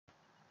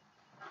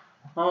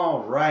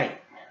All right.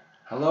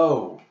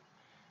 Hello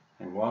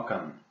and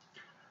welcome.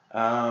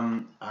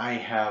 I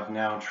have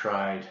now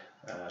tried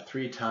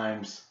 3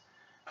 times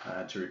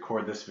to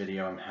record this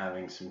video. I'm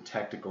having some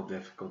technical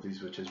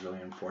difficulties, which is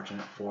really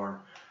unfortunate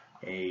for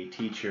a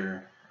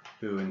teacher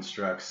who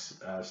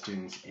instructs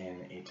students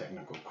in a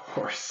technical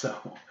course. So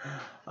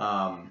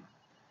I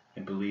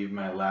believe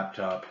my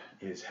laptop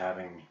is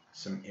having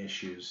some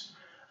issues.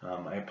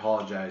 I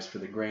apologize for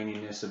the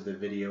graininess of the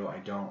video. I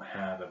don't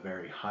have a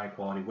very high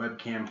quality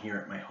webcam here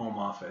at my home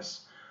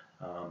office.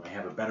 I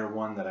have a better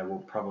one that I will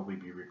probably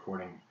be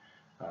recording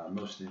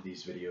most of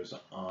these videos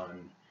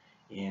on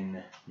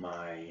in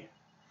my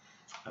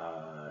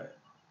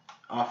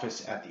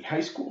office at the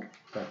high school.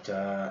 But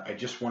I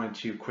just wanted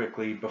to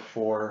quickly,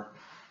 before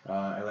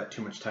I let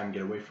too much time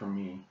get away from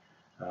me,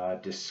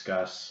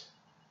 discuss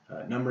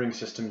numbering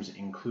systems,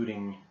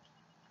 including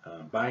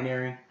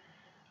binary.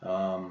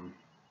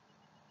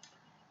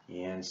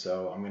 And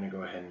so I'm going to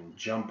go ahead and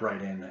jump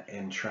right in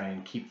and try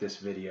and keep this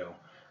video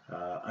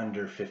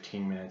under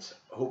 15 minutes,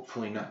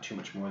 hopefully not too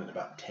much more than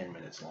about 10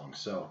 minutes long.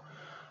 So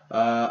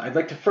I'd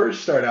like to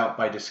first start out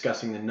by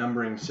discussing the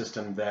numbering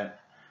system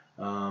that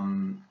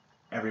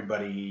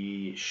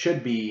everybody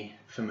should be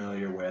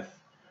familiar with.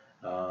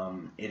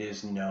 It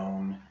is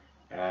known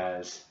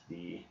as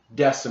the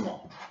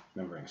decimal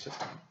numbering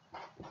system.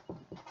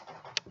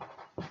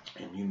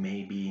 And you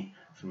may be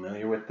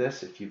familiar with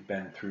this if you've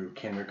been through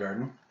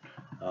kindergarten.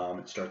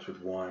 It starts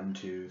with 1,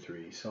 2,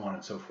 3, so on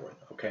and so forth.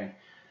 Okay,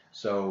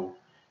 so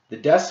the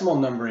decimal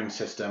numbering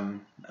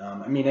system,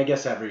 I mean, I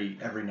guess every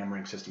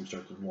numbering system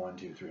starts with 1,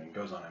 2, 3, and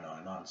goes on and on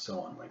and on, so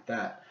on like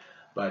that.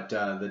 But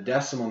the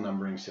decimal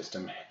numbering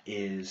system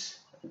is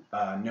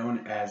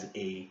known as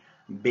a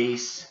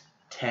base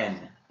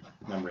 10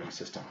 numbering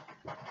system.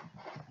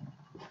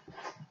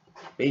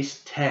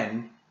 Base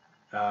 10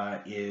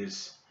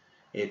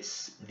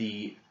 it's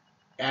the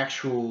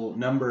actual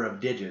number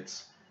of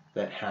digits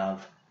that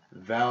have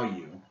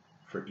value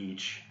for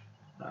each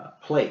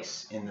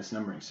place in this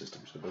numbering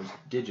system. So those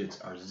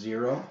digits are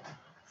 0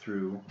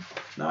 through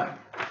 9.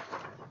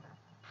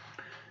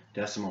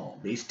 Decimal,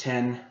 base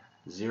 10,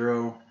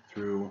 0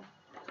 through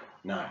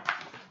 9.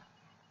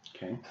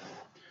 Okay.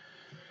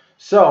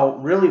 So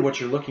really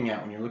what you're looking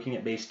at when you're looking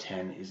at base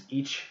 10 is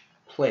each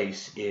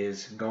place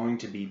is going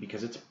to be,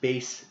 because it's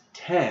base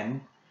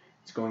 10,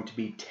 it's going to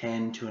be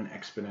 10 to an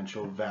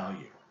exponential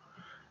value.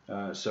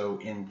 So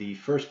in the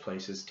first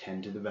place is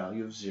 10 to the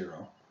value of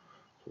 0.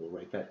 So we'll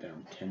write that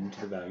down, 10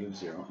 to the value of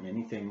 0. And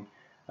anything,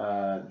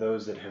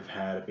 those that have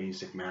had a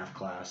basic math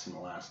class in the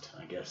last,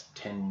 I guess,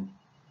 10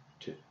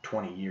 to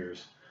 20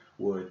 years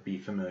would be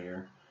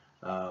familiar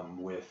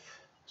with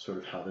sort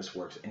of how this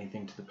works.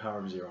 Anything to the power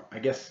of 0. I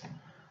guess,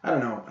 I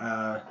don't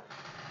know,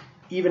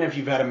 even if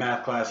you've had a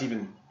math class,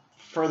 even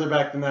further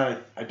back than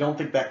that, I don't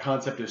think that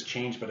concept has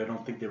changed, but I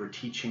don't think they were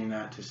teaching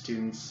that to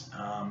students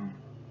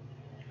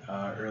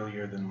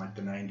earlier than like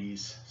the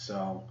 90s.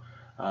 So,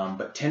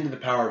 but 10 to the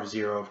power of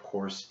 0, of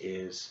course,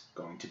 is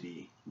going to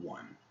be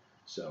 1.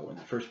 So in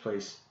the first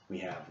place, we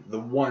have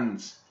the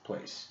ones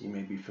place. You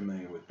may be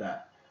familiar with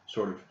that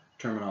sort of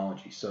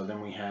terminology. So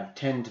then we have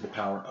 10 to the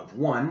power of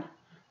 1.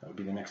 That would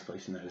be the next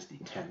place, and that is the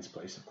tens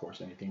place. Of course,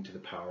 anything to the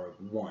power of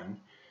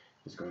 1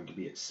 is going to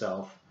be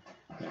itself.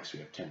 Next, we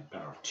have 10 to the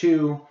power of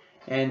 2,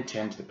 and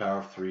 10 to the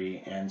power of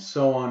 3, and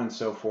so on and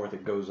so forth.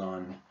 It goes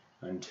on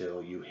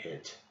until you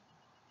hit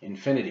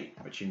infinity,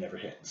 which you never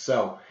hit.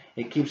 So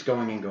it keeps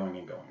going and going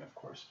and going, of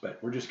course. But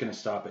we're just going to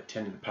stop at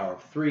 10 to the power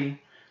of 3,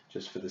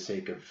 just for the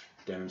sake of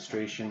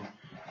demonstration.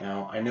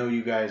 Now, I know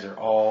you guys are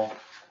all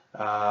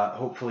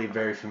hopefully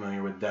very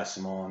familiar with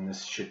decimal, and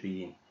this should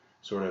be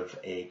sort of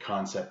a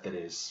concept that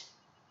is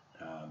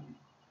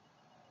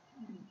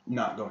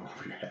not going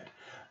over your head.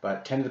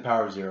 But 10 to the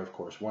power of 0, of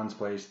course, ones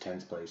place,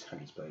 tens place,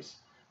 hundreds place,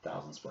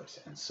 thousands place,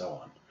 and so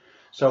on.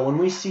 So when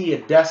we see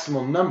a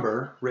decimal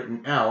number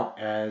written out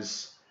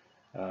as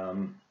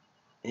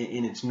in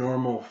its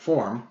normal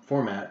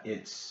format,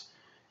 it's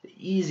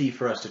easy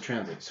for us to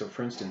translate. So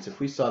for instance, if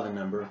we saw the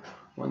number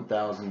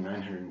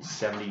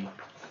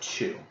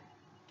 1972,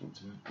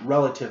 it's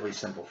relatively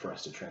simple for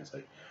us to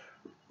translate.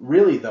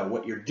 Really though,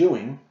 what you're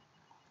doing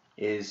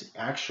is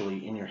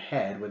actually in your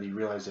head, whether you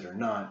realize it or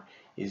not,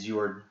 is you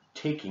are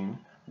taking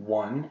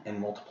 1 and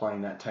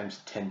multiplying that times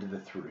 10 to the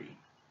 3.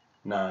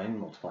 9,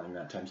 multiplying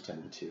that times 10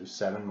 to the 2,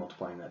 7,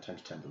 multiplying that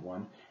times 10 to the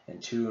 1,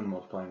 and 2, and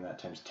multiplying that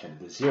times 10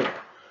 to the 0,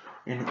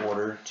 in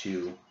order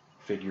to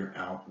figure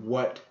out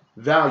what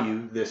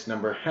value this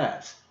number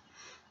has.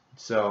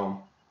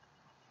 So,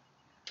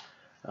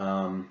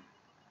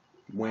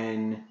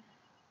 when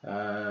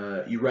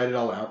you write it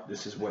all out,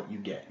 this is what you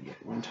get. You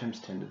get 1 times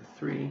 10 to the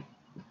 3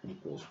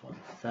 equals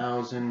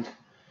 1,000.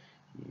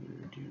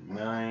 You do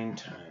 9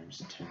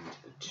 times 10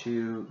 to the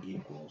 2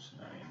 equals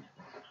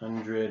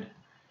 900.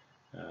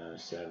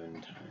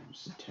 7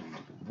 times 10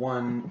 to the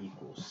 1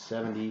 equals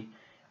 70,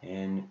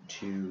 and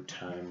 2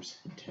 times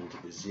 10 to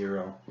the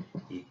 0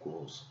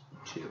 equals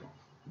 2.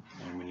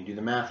 And when you do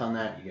the math on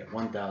that, you get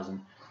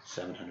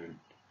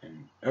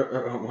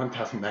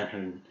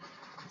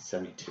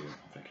 1,972,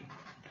 if I can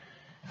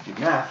do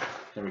math,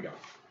 there we go.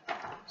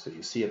 So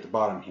you see at the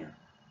bottom here,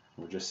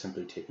 we're just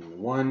simply taking the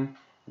 1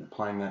 and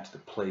applying that to the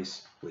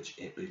place which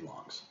it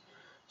belongs.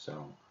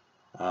 So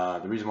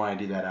the reason why I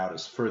do that out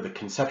is for the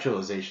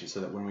conceptualization, so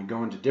that when we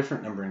go into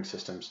different numbering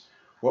systems,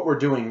 what we're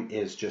doing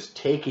is just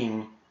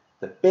taking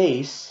the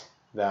base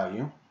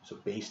value, so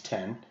base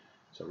 10,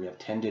 so we have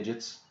 10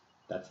 digits,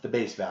 that's the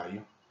base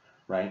value,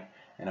 right?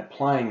 And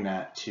applying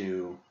that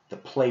to the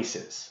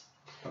places.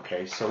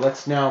 Okay, so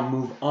let's now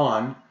move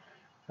on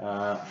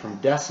from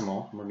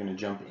decimal. We're going to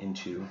jump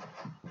into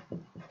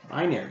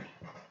binary.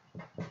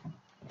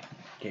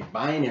 Okay,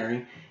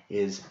 binary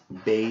is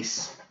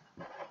base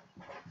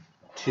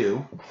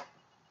 2,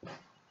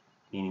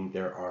 meaning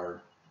there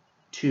are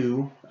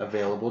 2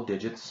 available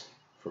digits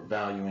for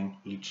valuing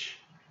each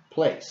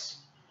place.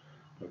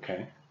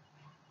 Okay,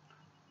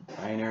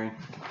 binary,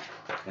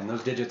 and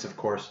those digits, of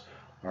course,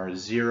 are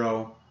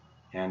 0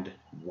 and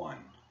 1.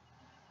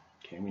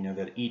 Okay, we know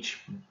that each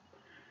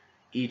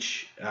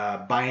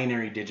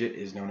binary digit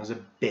is known as a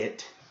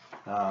bit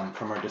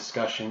from our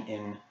discussion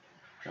in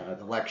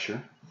the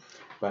lecture.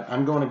 But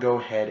I'm going to go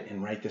ahead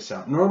and write this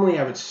out. Normally,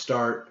 I would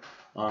start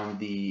on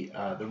the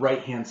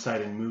right-hand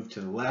side and move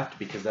to the left,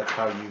 because that's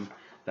how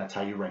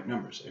you write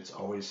numbers. It's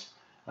always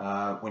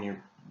when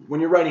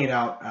you're writing it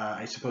out,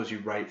 I suppose you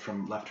write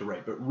from left to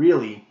right. But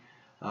really,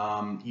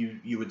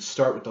 you would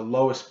start with the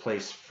lowest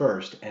place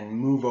first and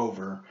move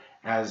over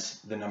as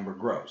the number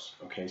grows.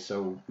 Okay,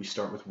 so we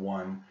start with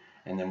 1,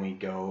 and then we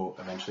go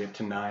eventually up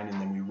to 9,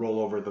 and then we roll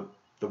over the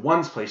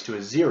 1's place to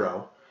a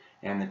 0,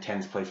 and the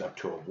 10's place up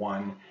to a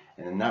 1,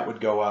 and then that would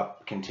go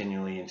up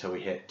continually until we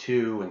hit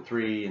 2 and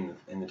 3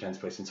 in the 10's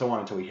place, and so on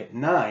until we hit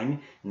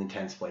 9 in the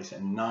 10's place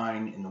and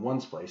 9 in the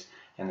 1's place,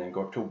 and then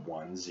go up to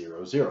 1,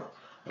 0, 0.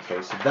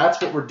 Okay, so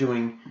that's what we're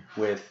doing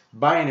with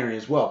binary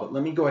as well, but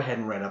let me go ahead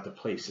and write out the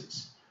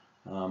places.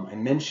 I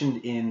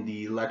mentioned in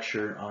the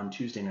lecture on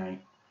Tuesday night,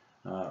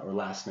 or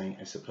last night,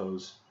 I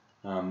suppose,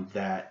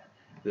 that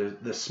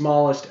the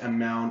smallest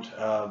amount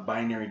of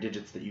binary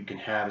digits that you can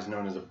have is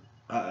known as a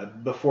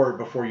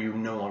before you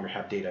no longer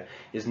have data,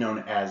 is known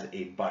as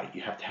a byte.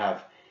 You have to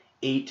have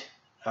 8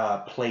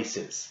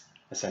 places,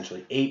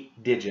 essentially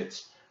 8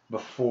 digits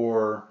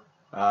before,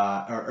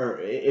 or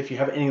if you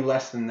have any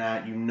less than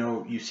that,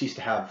 you cease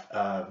to have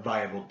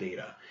viable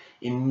data.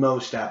 In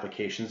most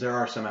applications, there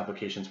are some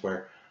applications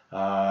where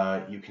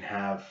you can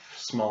have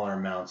smaller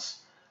amounts.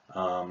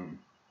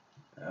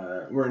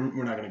 We're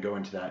not going to go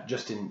into that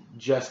just in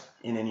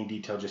any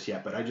detail just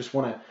yet, but I just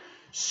want to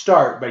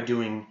start by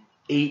doing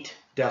 8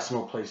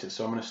 decimal places.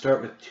 So I'm going to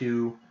start with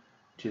 2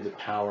 to the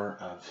power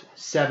of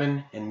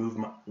 7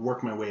 and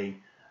work my way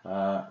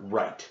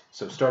right.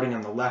 So starting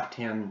on the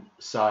left-hand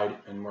side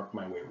and work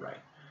my way right.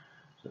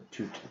 So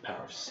 2 to the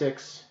power of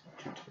 6,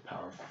 2 to the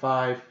power of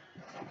 5,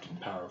 2 to the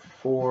power of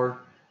 4,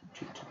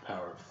 2 to the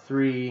power of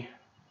 3,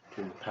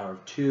 2 to the power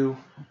of 2,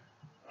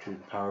 2 to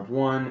the power of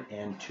 1,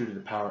 and 2 to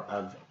the power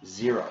of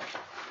 0.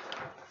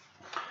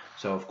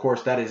 So of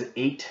course that is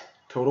 8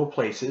 total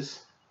places.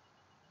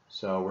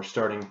 So we're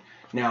starting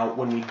now.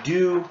 When we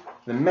do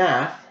the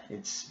math,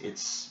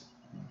 it's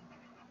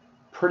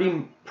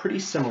pretty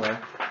similar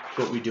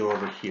to what we do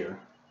over here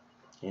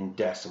in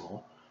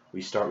decimal.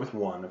 We start with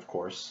 1, of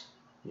course.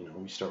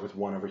 We start with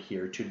 1 over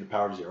here, 2 to the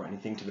power of 0.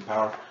 Anything to the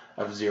power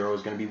of 0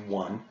 is going to be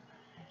 1,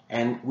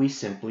 and we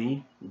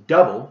simply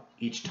double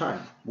each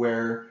time.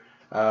 Where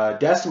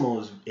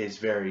decimal is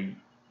very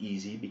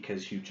easy,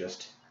 because you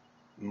just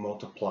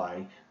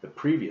multiply the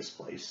previous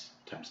place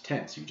times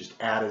 10. So you just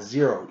add a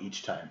 0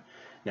 each time.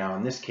 Now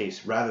in this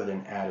case, rather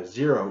than add a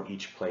 0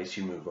 each place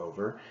you move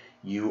over,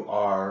 you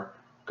are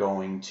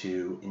going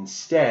to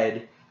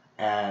instead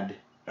add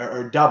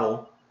or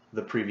double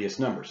the previous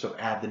number. So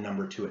add the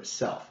number to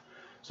itself.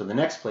 So the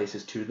next place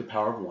is 2 to the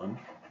power of 1.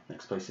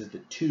 Next place is the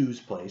 2's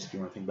place, if you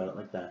want to think about it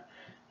like that.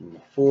 And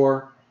the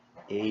 4,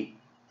 8,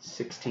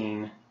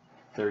 16,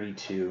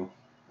 32,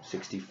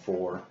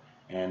 64,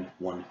 and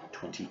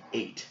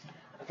 128.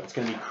 That's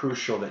going to be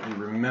crucial that you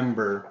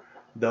remember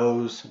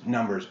those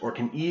numbers, or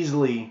can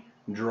easily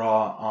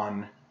draw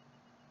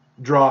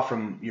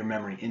from your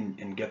memory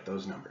and get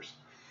those numbers.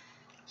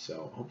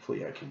 So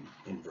hopefully I can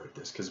invert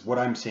this, because what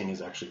I'm seeing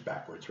is actually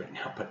backwards right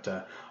now, but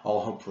I'll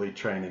hopefully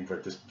try and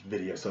invert this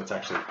video so it's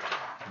actually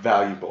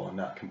valuable and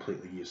not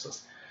completely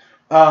useless.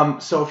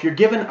 So if you're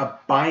given a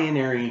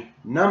binary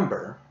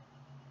number,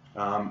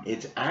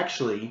 it's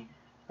actually,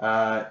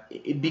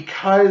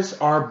 because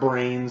our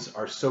brains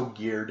are so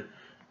geared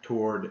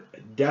toward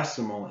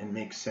decimal, it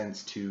makes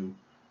sense to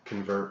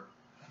convert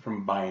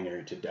from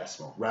binary to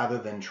decimal, rather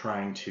than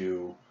trying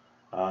to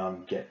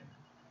get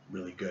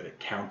really good at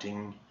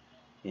counting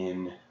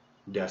in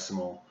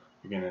decimal.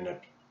 You're going to end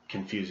up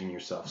confusing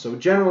yourself. So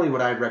generally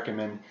what I'd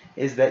recommend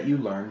is that you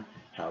learn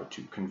how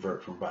to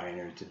convert from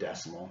binary to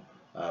decimal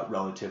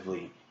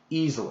relatively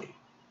easily.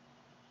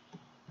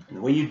 And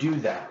the way you do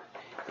that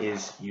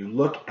is you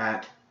look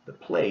at the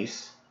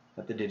place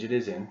that the digit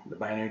is in, the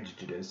binary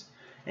digit is,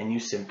 and you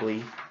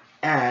simply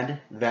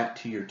add that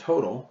to your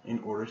total in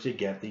order to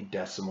get the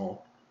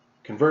decimal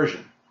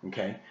conversion.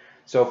 Okay,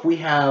 so if we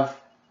have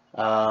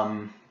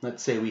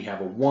let's say we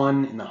have a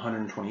 1 in the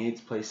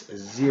 128th place, a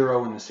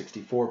 0 in the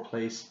 64th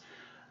place,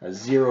 a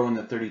 0 in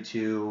the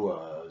 32,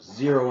 a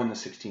 0 in the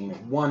 16, a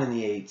 1 in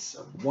the 8s,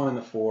 a 1 in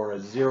the 4, a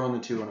 0 in the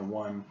 2, and a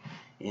 1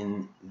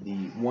 in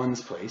the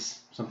 1's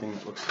place, something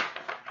that looks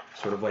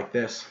sort of like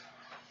this.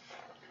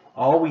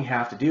 All we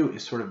have to do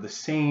is sort of the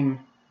same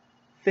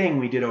thing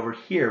we did over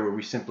here, where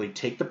we simply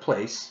take the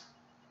place,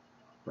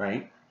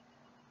 right,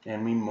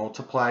 and we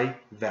multiply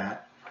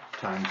that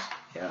times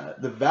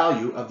the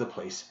value of the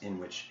place in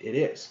which it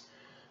is.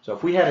 So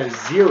if we had a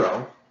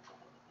 0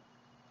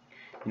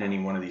 in any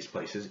one of these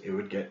places, it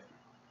would get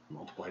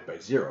multiplied by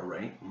 0,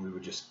 right? And we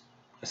would just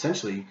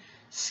essentially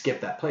skip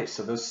that place.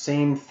 So those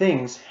same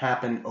things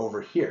happen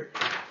over here.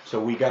 So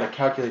we got to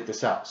calculate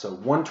this out. So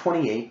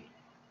 128,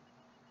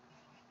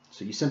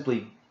 so you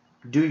simply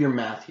do your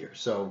math here.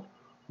 So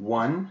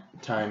 1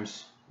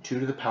 times 2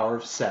 to the power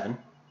of 7.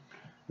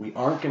 We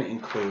aren't going to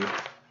include,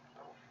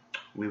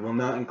 we will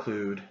not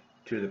include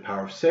 2 to the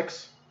power of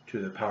 6, 2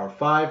 to the power of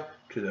 5,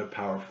 2 to the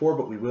power of 4,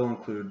 but we will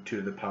include 2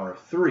 to the power of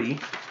 3.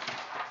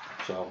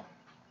 So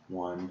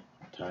 1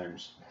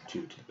 times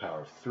 2 to the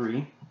power of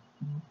 3.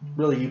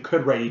 Really, you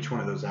could write each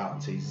one of those out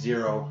and say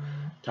 0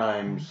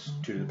 times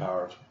 2 to the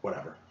power of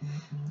whatever.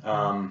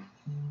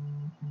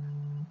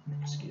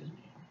 Excuse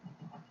me,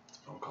 it's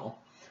a phone call.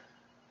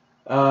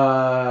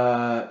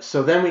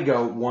 So then we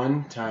go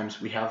 1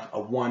 times, we have a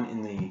 1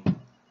 in the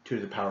 2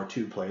 to the power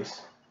 2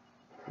 place,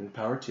 2 to the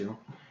power 2,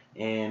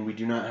 and we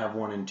do not have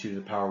 1 in 2 to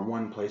the power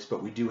 1 place,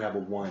 but we do have a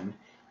 1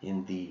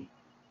 in the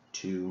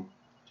 2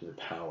 to the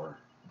power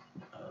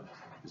of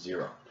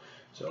 0.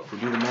 So if we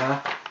do the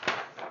math,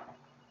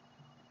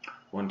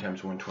 1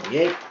 times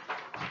 128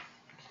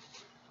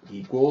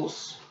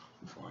 equals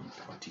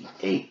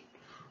 128.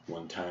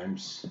 1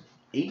 times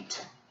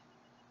 8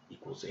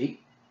 equals 8.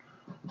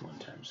 1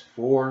 times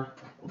 4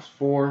 equals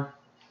 4.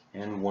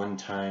 And 1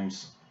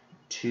 times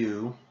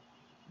 2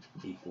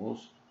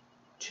 equals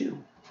 2.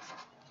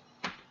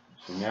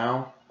 So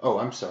now, oh,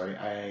 I'm sorry,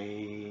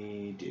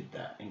 I did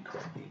that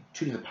incorrectly.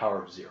 2 to the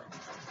power of 0.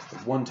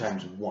 1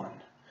 times 1.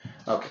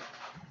 Okay.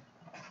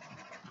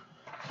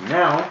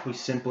 Now we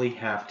simply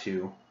have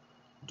to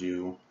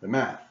do the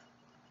math.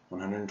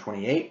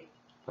 128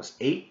 plus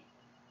 8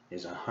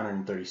 is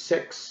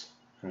 136.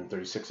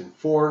 136 and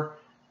 4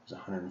 is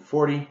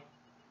 140.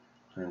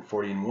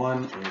 140 and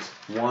 1 is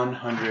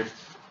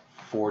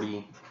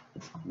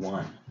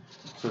 141.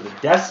 So the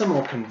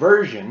decimal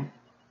conversion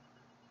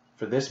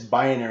for this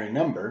binary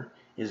number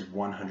is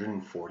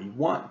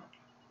 141.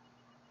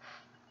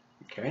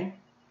 Okay?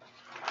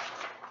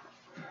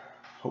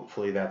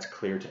 Hopefully that's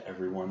clear to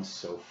everyone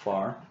so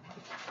far.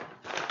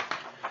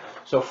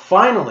 So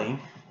finally,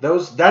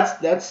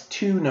 that's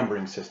 2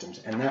 numbering systems,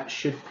 and that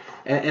should,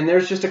 and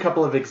there's just a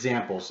couple of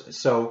examples.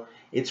 So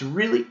it's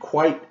really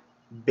quite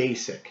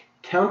basic.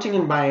 Counting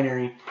in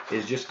binary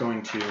is just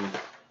going to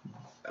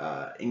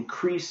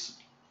increase.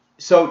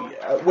 So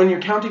when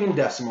you're counting in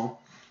decimal,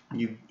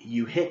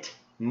 you hit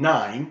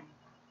 9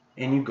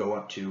 and you go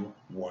up to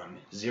 1,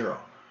 0.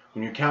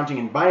 When you're counting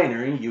in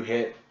binary, you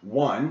hit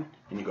 1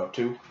 and you go up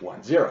to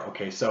 1, 0.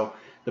 Okay, so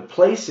the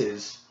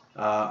places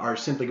are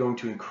simply going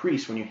to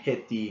increase when you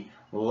hit the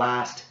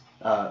last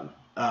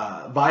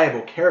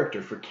viable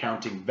character for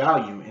counting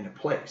value in a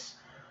place.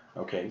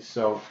 Okay,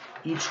 so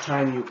each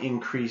time you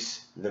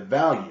increase the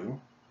value,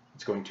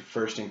 it's going to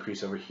first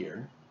increase over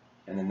here,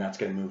 and then that's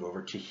going to move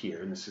over to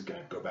here, and this is going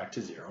to go back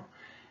to 0.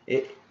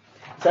 It's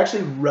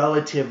actually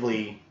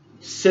relatively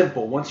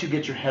simple once you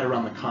get your head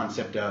around the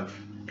concept of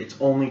it's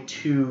only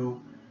two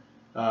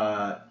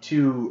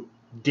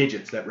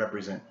digits that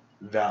represent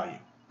value.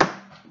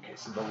 Okay,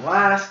 so the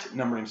last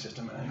numbering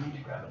system, and I need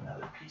to grab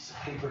another piece of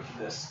paper for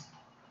this.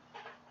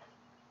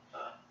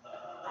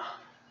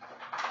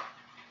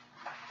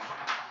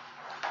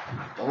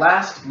 The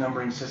last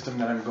numbering system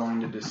that I'm going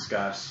to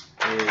discuss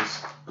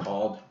is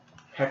called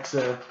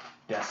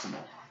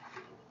hexadecimal.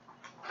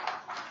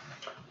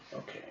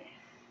 Okay.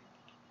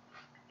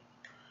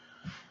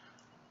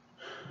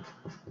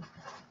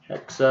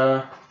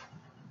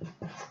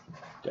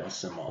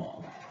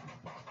 Hexadecimal.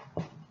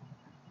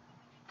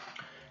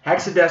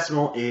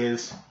 Hexadecimal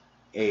is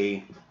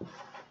a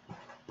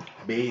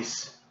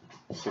base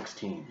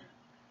 16.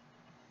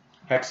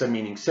 Hexa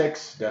meaning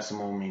 6,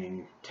 decimal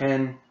meaning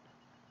 10.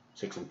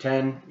 6 and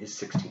 10 is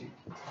 16.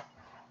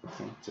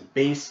 Okay. It's a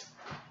base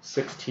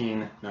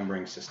 16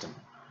 numbering system.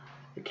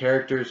 The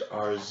characters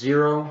are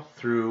 0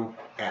 through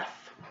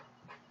F.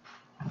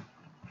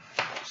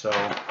 So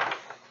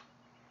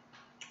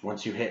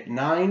once you hit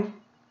 9,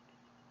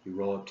 you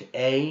roll up to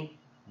A,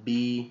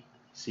 B,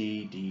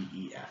 C, D,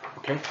 E, F.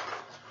 Okay?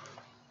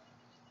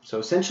 So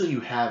essentially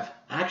you have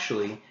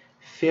actually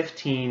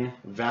 15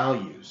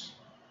 values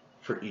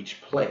for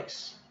each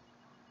place.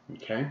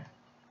 Okay?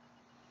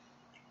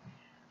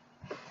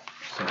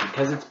 So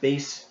because it's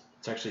base,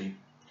 it's actually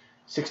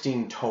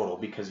 16 total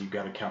because you've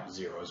got to count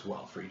 0 as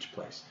well for each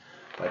place.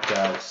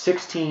 But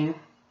 16,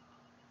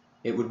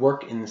 it would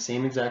work in the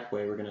same exact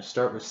way. We're going to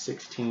start with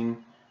 16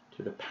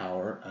 to the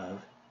power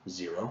of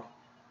 0.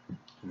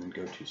 and then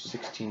go to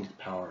 16 to the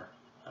power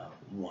of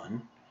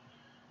 1,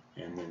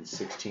 and then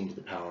 16 to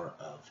the power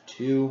of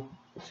 2,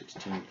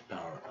 16 to the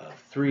power of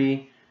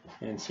 3,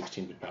 and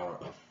 16 to the power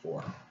of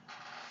 4.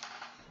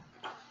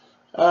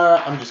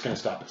 I'm just going to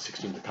stop at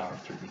 16 to the power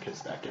of 3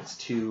 because that gets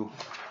too...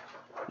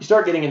 You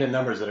start getting into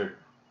numbers that are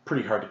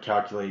pretty hard to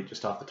calculate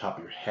just off the top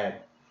of your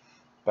head.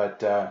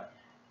 But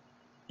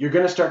you're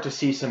going to start to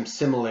see some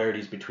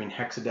similarities between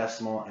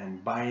hexadecimal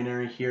and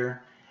binary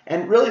here.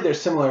 And really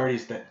there's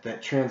similarities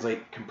that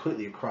translate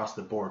completely across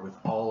the board with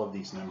all of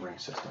these numbering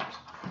systems.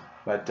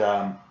 But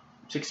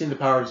 16 to the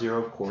power of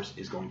 0, of course,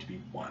 is going to be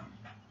 1.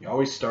 You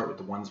always start with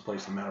the ones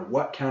place no matter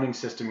what counting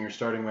system you're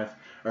starting with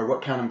or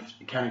what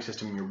counting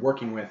system you're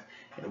working with.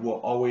 It will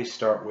always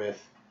start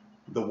with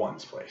the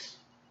ones place.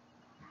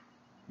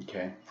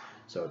 Okay,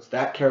 so it's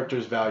that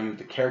character's value,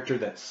 the character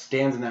that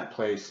stands in that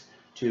place,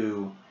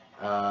 to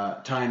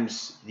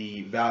times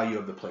the value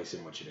of the place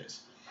in which it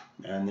is.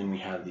 And then we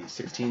have the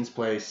 16s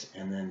place,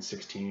 and then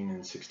 16,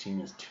 and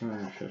 16 is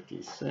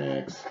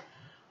 256.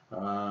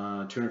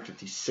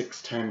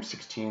 256 times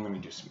 16. Let me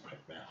do some quick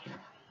math here.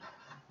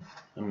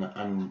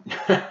 I'm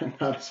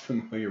not as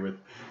familiar with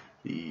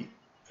the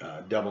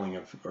doubling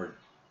of or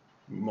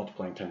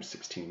multiplying times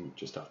 16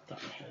 just off the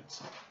top of my head.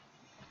 So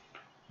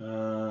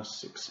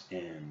 6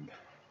 and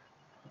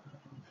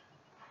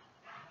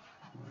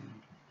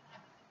 1.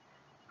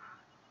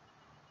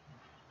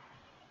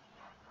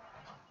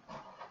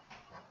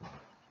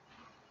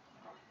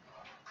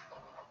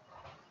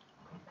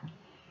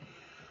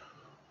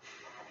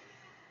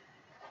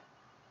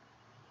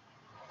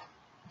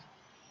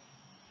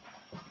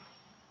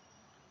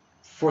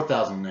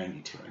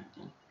 4,092.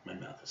 My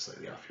math is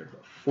slightly off here,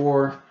 but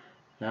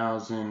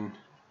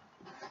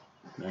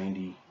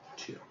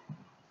 4,092.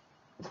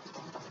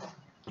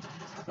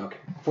 Okay,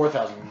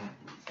 4,000.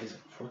 Is it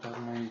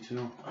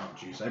 4,092? Oh,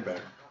 geez, I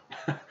better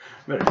do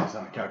this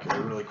on the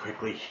calculator really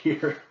quickly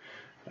here.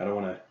 I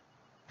don't want to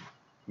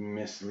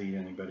mislead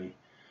anybody.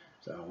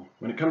 So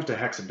when it comes to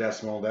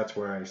hexadecimal, that's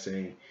where I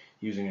say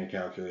using a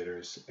calculator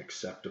is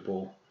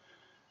acceptable.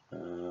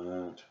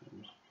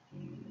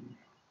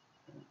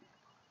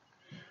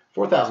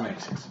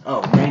 4,096.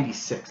 Oh,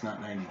 96, not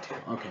 92.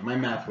 Okay, my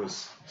math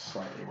was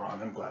slightly wrong.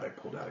 I'm glad I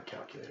pulled out a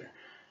calculator.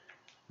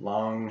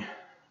 Long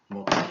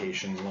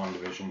multiplication, long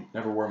division.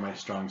 Never were my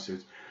strong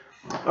suits.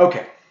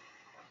 Okay,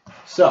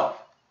 so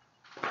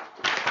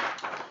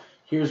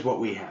here's what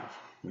we have.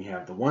 We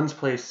have the ones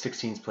place,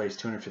 16s place,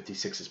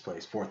 256's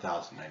place,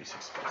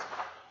 4,096's place.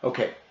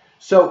 Okay,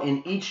 so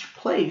in each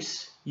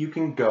place, you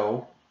can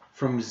go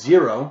from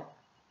 0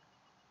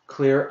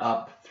 clear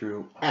up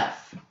through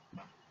F.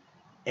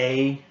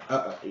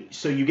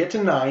 So you get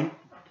to 9,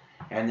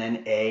 and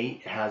then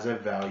A has a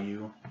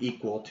value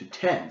equal to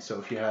 10. So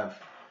if you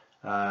have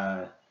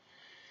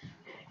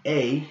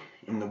A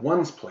in the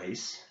ones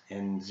place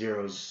and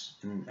zeros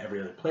in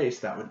every other place,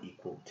 that would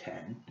equal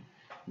 10.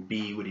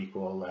 B would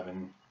equal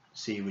 11.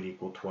 C would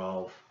equal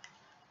 12.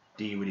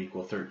 D would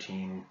equal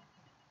 13.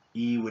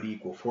 E would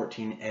equal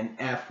 14. And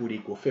F would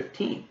equal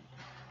 15.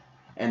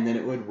 And then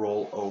it would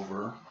roll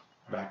over,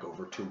 back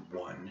over to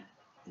 1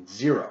 and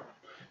 0.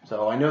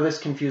 So I know this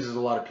confuses a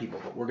lot of people,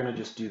 but we're going to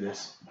just do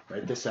this,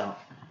 write this out,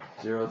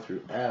 0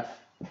 through F,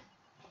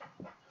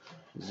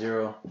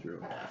 0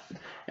 through F.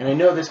 And I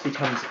know this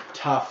becomes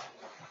tough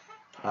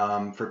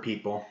for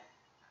people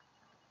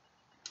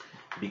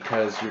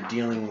because you're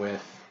dealing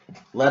with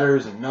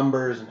letters and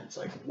numbers, and it's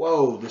like,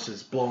 whoa, this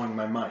is blowing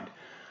my mind.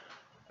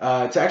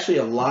 It's actually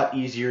a lot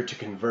easier to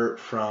convert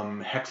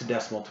from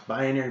hexadecimal to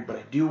binary, but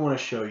I do want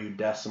to show you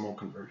decimal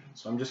conversion.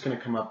 So I'm just going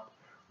to come up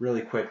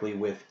really quickly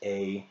with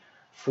a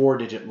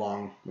 4-digit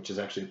long, which is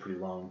actually a pretty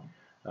long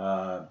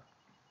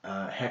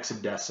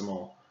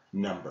hexadecimal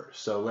number.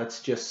 So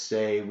let's just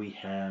say we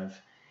have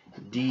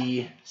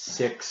D61F.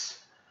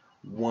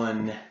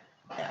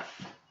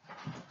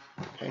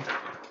 Okay,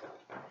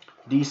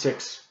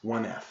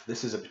 D61F.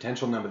 This is a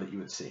potential number that you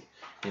would see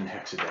in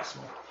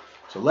hexadecimal.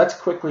 So let's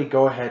quickly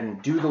go ahead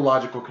and do the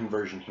logical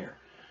conversion here.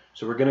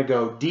 So we're going to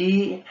go,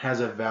 D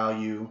has a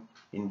value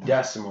in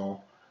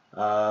decimal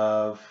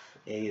of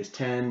A is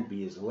 10,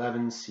 B is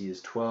 11, C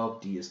is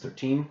 12, D is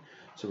 13.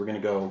 So we're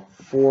going to go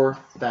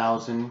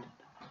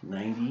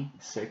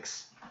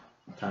 4,096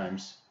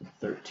 times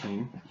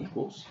 13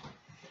 equals.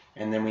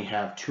 And then we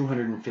have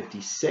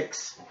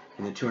 256.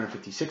 In the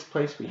 256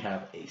 place, we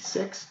have a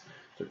 6.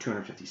 So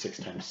 256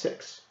 times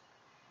 6.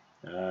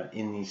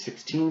 In the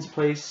 16s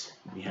place,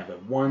 we have a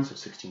 1, so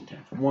 16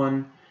 times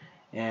 1.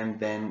 And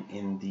then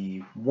in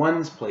the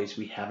 1s place,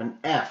 we have an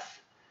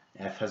F.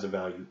 F has a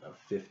value of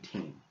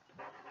 15.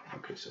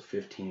 Okay, so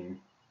 15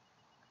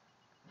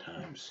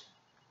 times,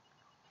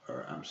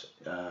 or I'm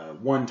sorry,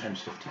 1 times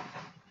 15.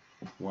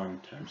 1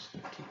 times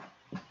 15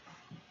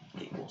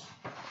 equals.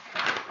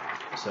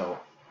 So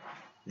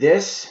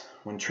this,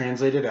 when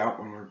translated out,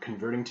 when we're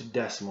converting to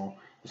decimal,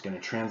 is going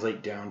to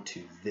translate down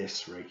to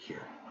this right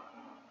here.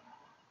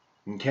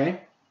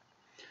 Okay?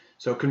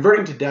 So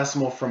converting to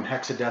decimal from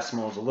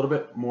hexadecimal is a little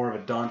bit more of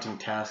a daunting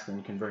task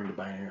than converting to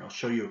binary. I'll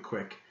show you a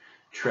quick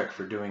trick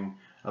for doing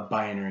a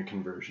binary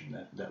conversion.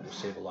 That will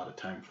save a lot of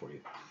time for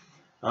you.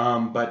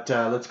 But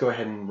let's go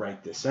ahead and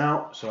write this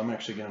out. So I'm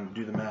actually going to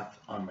do the math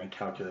on my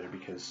calculator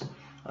because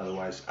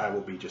otherwise I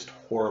will be just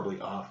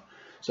horribly off.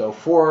 So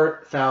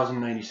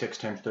 4,096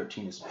 times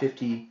 13 is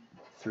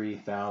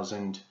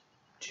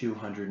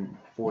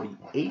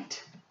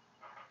 53,248.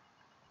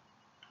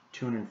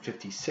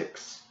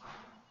 256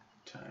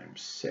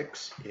 times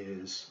 6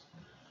 is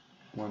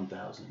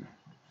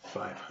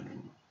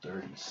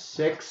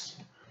 1,536.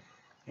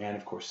 And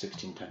of course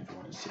 16 times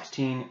 1 is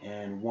 16,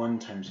 and 1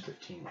 times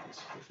 15 is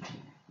 15.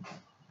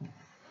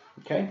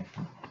 Okay?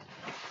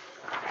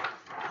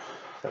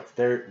 That's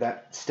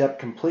that step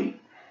complete.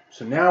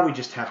 So now we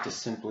just have to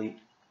simply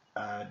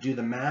do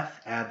the math,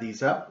 add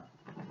these up,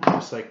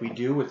 just like we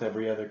do with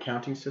every other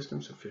counting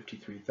system. So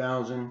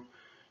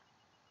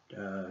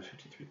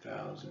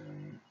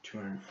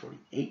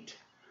 53,248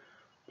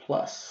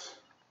 plus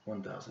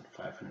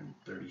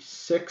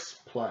 1,536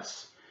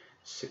 plus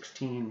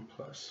 16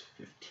 plus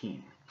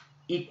 15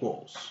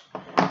 equals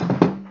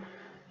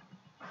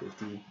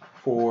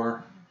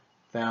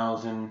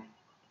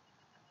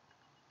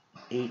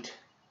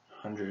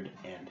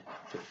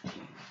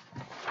 54,815.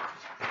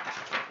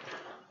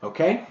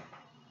 Okay?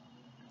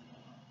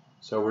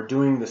 So we're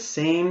doing the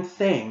same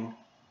thing,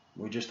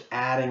 we're just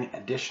adding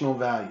additional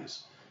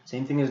values.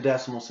 Same thing as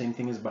decimal, same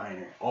thing as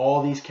binary.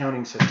 All these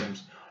counting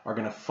systems are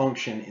going to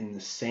function in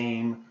the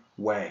same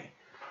way.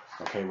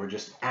 Okay, we're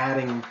just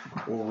adding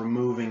or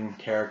removing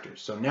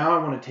characters. So now I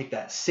want to take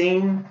that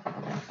same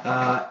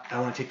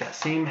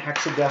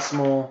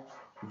hexadecimal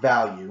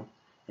value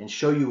and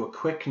show you a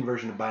quick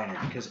conversion to binary,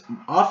 because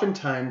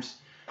oftentimes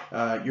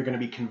you're going to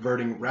be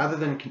converting, rather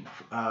than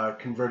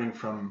converting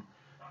from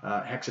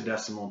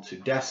hexadecimal to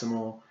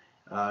decimal,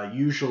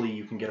 usually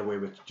you can get away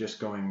with just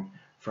going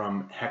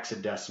from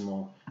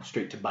hexadecimal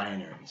straight to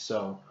binary.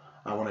 So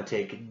I want to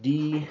take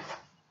D61F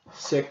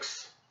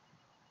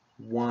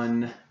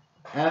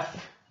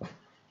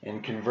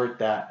and convert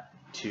that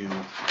to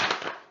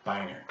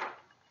binary.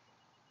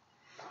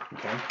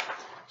 Okay,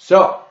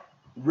 so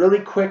really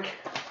quick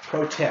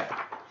pro tip.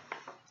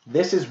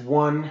 This is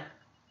one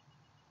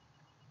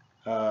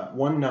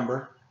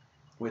number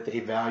with a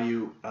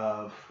value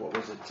of, what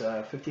was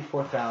it,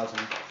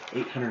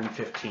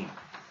 54,815.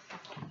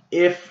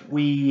 If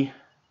we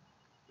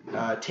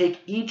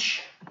take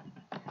each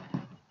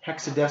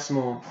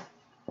hexadecimal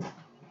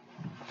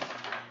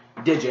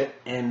digit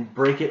and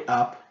break it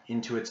up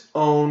into its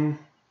own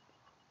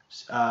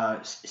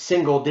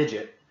single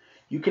digit,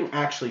 you can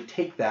actually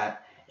take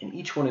that, and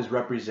each one is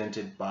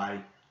represented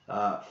by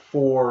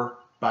 4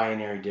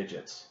 binary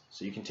digits.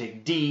 So you can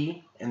take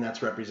D, and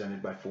that's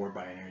represented by 4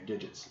 binary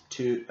digits.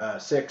 2,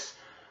 6,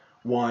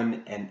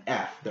 1, and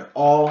F. They're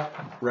all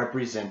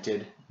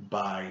represented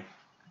by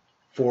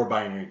 4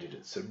 binary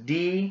digits. So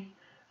D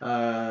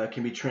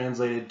can be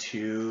translated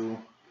to,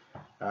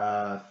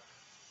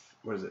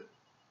 what is it?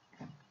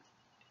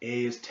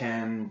 A is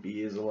 10,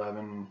 B is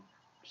 11,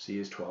 C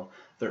is 12,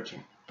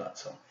 13. Thought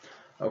so.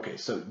 Okay,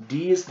 so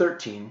D is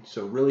 13.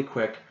 So really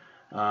quick,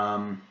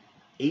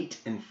 8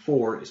 and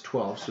 4 is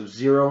 12. So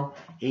 0,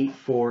 8,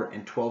 4,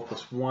 and 12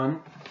 plus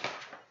 1.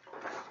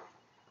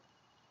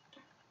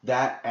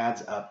 That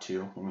adds up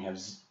to, when we have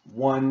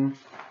 1,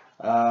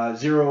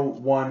 0,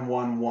 1,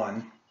 1,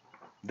 1,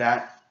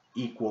 that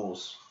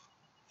equals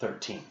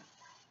 13.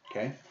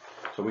 Okay,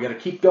 so we got to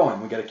keep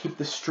going. We got to keep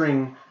the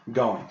string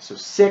going. So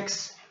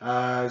 6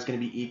 is going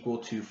to be equal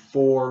to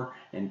 4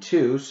 and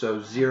 2.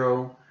 So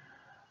 0.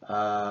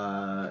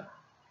 Oh,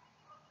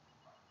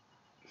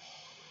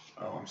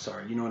 I'm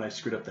sorry. You know what? I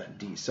screwed up that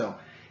D. So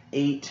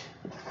 8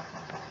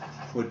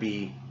 would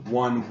be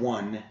 1,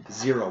 1,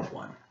 0,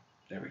 1.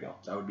 There we go.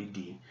 That would be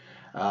D.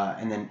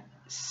 And then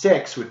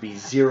 6 would be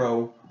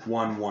 0,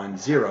 1, 1,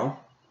 0.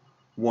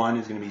 1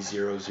 is going to be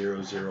 0,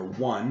 0, 0,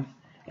 1.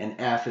 And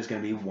F is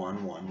going to be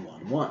 1, 1,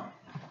 1, 1.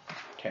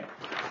 Okay.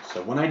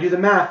 So when I do the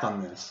math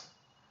on this,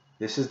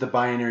 this is the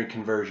binary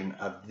conversion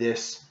of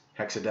this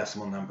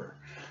hexadecimal number.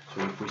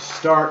 So if we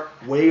start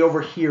way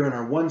over here in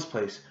our ones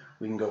place,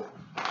 we can go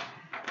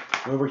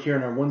over here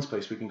in our ones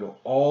place. We can go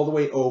all the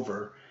way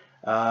over.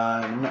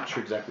 I'm not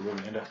sure exactly where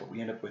we end up, but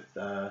we end up with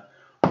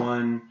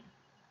 1,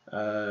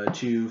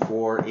 2,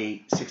 4,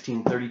 8,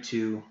 16,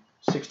 32,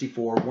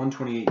 64,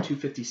 128,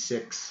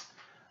 256,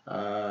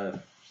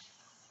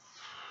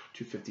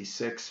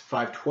 256,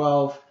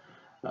 512,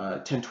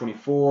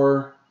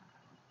 1024,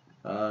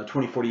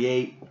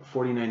 2048,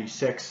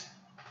 4096,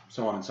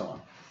 so on and so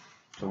on.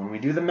 So when we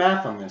do the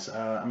math on this,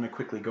 I'm going to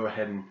quickly go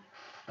ahead and,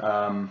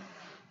 I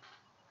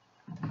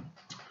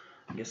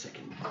guess I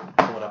can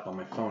pull it up on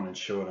my phone and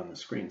show it on the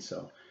screen.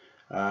 So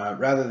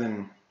rather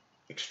than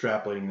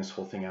extrapolating this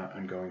whole thing out,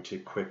 I'm going to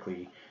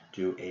quickly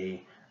do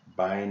a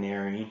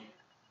binary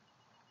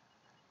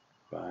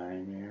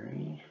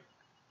to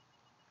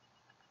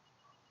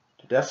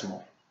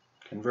decimal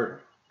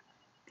converter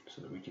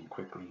so that we can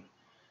quickly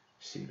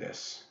see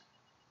this.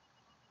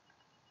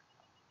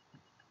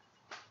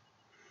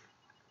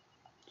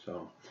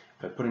 So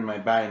if I put in my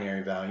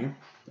binary value,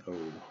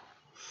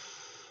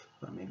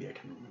 Maybe I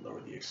can lower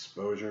the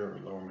exposure or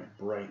lower my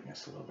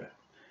brightness a little bit.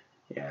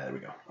 Yeah, there we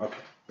go. Okay,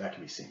 that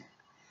can be seen.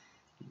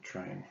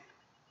 Try and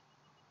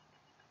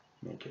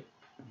make it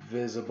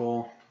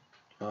visible.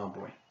 Oh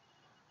boy,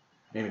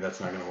 maybe that's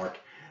not going to work.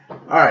 All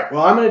right,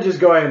 well, I'm going to just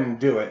go ahead and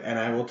do it, and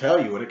I will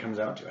tell you what it comes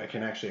out to. I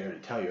can actually already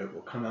tell you it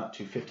will come out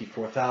to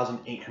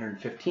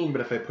 54,815,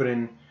 but if I put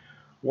in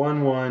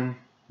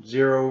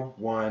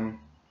 1101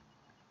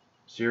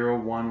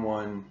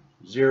 011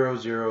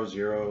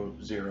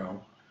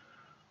 0000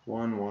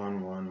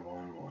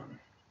 11111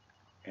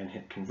 and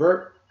hit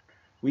convert,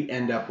 we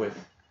end up with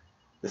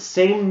the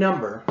same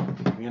number.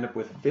 We end up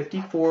with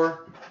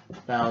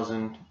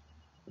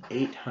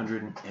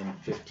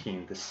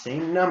 54,815, the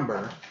same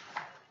number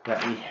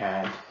that we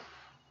had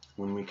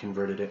when we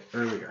converted it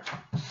earlier.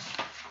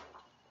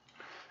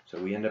 So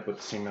we end up with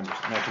the same numbers.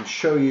 And I can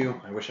show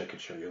you, I wish I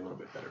could show you a little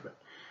bit better, but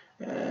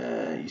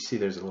you see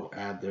there's a little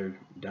add there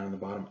down at the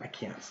bottom. I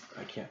can't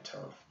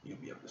tell if you'll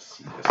be able to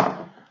see this.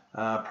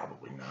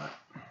 Probably not.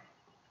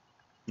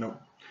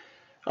 Nope.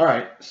 All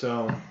right,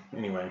 so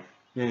anyway,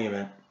 in any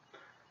event,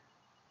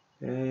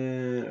 I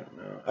don't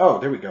know. Oh,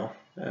 there we go.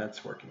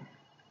 That's working.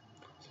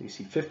 So you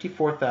see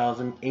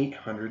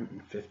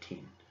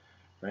 54,815,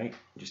 right?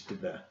 Just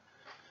did the,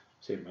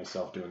 saved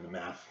myself doing the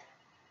math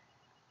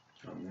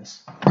on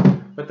this.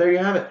 But there you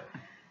have it.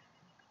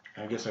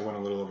 I guess I went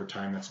a little over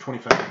time. That's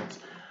 25 minutes.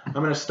 I'm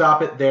going to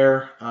stop it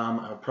there.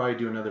 I'll probably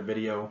do another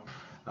video,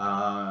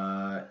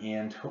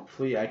 and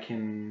hopefully I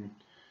can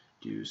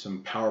do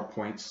some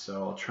PowerPoints,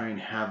 so I'll try and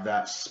have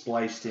that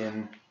spliced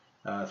in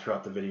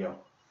throughout the video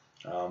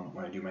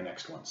when I do my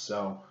next one.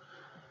 So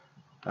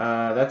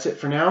that's it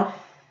for now.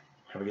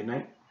 Have a good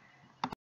night.